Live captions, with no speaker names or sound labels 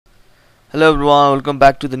Hello everyone, welcome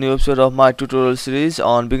back to the new episode of my tutorial series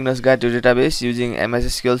on Beginner's Guide to Database using MS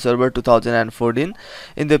SQL Server 2014.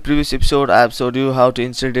 In the previous episode, I have showed you how to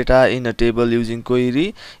insert data in a table using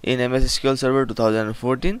query in MS SQL Server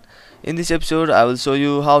 2014. In this episode, I will show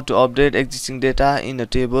you how to update existing data in a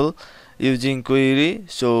table using query.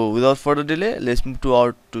 So without further delay, let's move to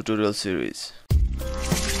our tutorial series.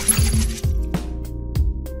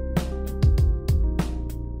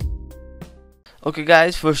 Okay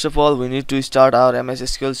guys, first of all we need to start our MS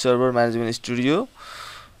SQL Server Management Studio.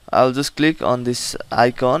 I'll just click on this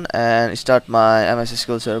icon and start my MS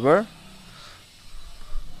SQL Server.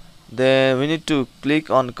 Then we need to click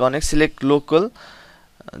on connect, select local,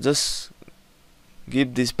 just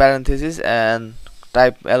give this parenthesis and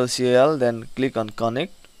type LCL, then click on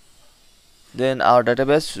connect. Then our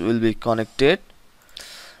database will be connected.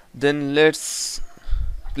 Then let's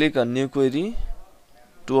click on new query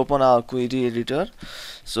to open our query editor.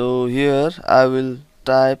 So here I will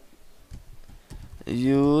type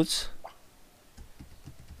use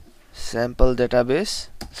sample database.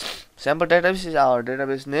 Sample database is our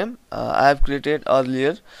database name I have created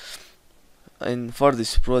earlier for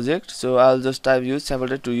this project. So I'll just type use sample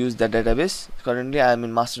data to use that database. Currently I am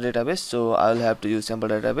in master database, so I will have to use sample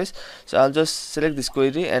database. So I'll just select this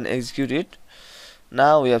query and execute it.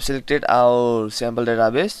 Now we have selected our sample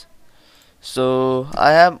database. So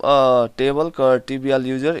I have a table called TBL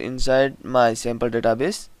user inside my sample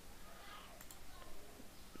database.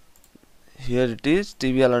 Here it is,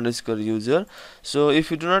 TBL underscore user. So if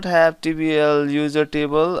you do not have TBL user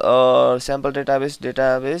table or sample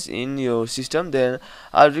database in your system, then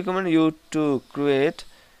I recommend you to create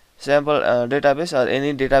sample database or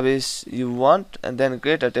any database you want, and then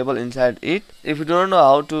create a table inside it. If you don't know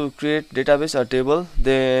how to create database or table,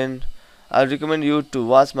 then I recommend you to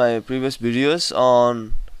watch my previous videos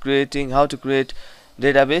on how to create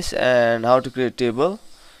database and how to create table.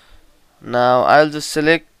 Now I'll just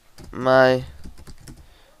select my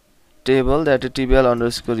table, that is TBL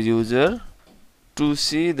underscore user, to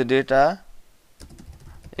see the data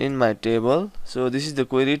in my table. So this is the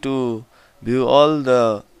query to view all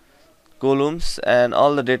the columns and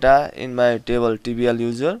all the data in my table TBL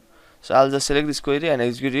user. So I'll just select this query and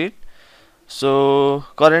execute it. So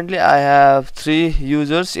currently I have 3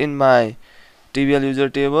 users in my TBL user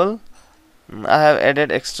table. I have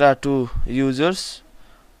added extra 2 users,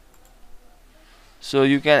 so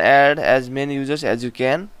you can add as many users as you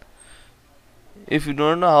can. If you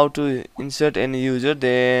don't know how to insert any user,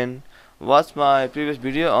 then watch my previous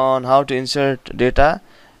video on how to insert data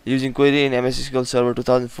using query in MS SQL Server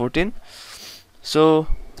 2014. So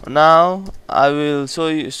now I will show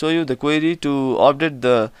you the query to update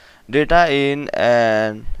the data in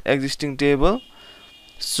an existing table.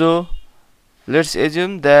 So let's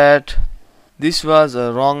assume that this was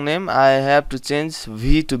a wrong name. I have to change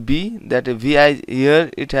V to B, that is VI. Here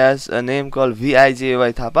it has a name called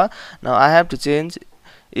VIJAY Thapa. Now I have to change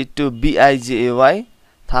it to BIJAY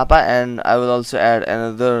Thapa, and I will also add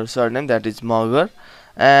another surname, that is Magar.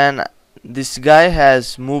 And this guy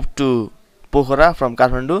has moved to Pokhara from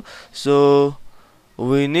Kathmandu, so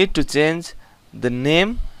we need to change the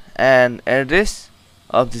name and address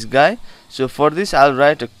of this guy. So for this I'll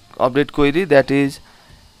write a update query, that is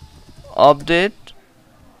update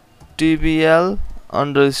TBL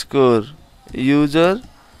underscore user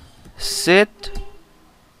set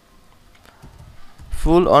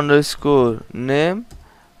full underscore name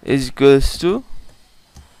is equals to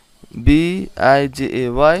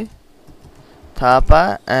BIJAY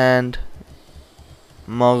Thapa and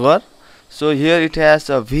Magar. So here it has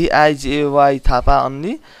a VIJAY Thapa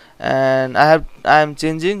only, and I am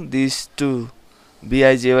changing this to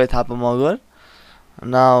BIJAY Thapa Magar.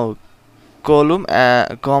 Now column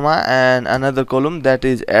comma and another column, that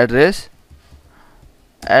is address.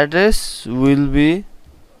 Address will be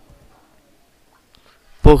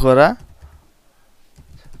Pokhara.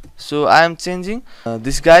 So I am changing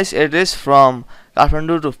this guy's address from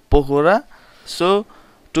Kathmandu to Pokhara. So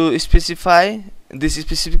to specify this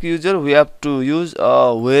specific user, we have to use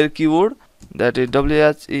a where keyword, that is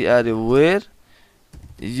WHERE, where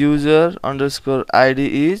user underscore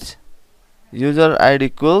ID is user ID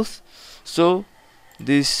equals. So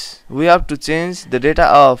this we have to change the data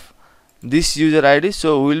of this user ID,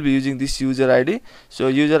 so we will be using this user ID. So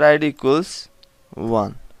user ID equals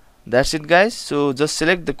 1. That's it guys. So just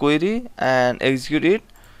select the query and execute it.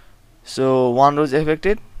 So 1 row is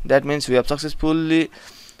affected, that means we have successfully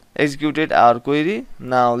executed our query.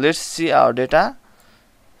 Now let's see our data.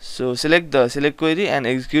 So select query and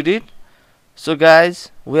execute it. So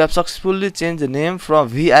guys, we have successfully changed the name from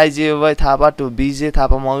VIJY Thapa to BJ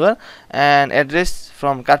Thapa Magar, and address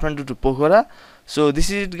from Kathmandu to Pokhara. So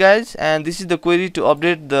this is it guys, and this is the query to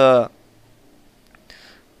update the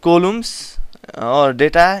columns or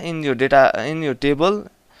data in your table.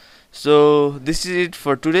 So this is it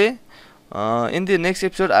for today. In the next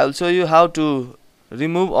episode I will show you how to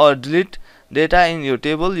remove or delete data in your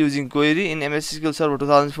table using query in MS SQL Server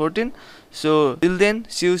 2014. So till then,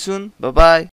 see you soon. Bye bye.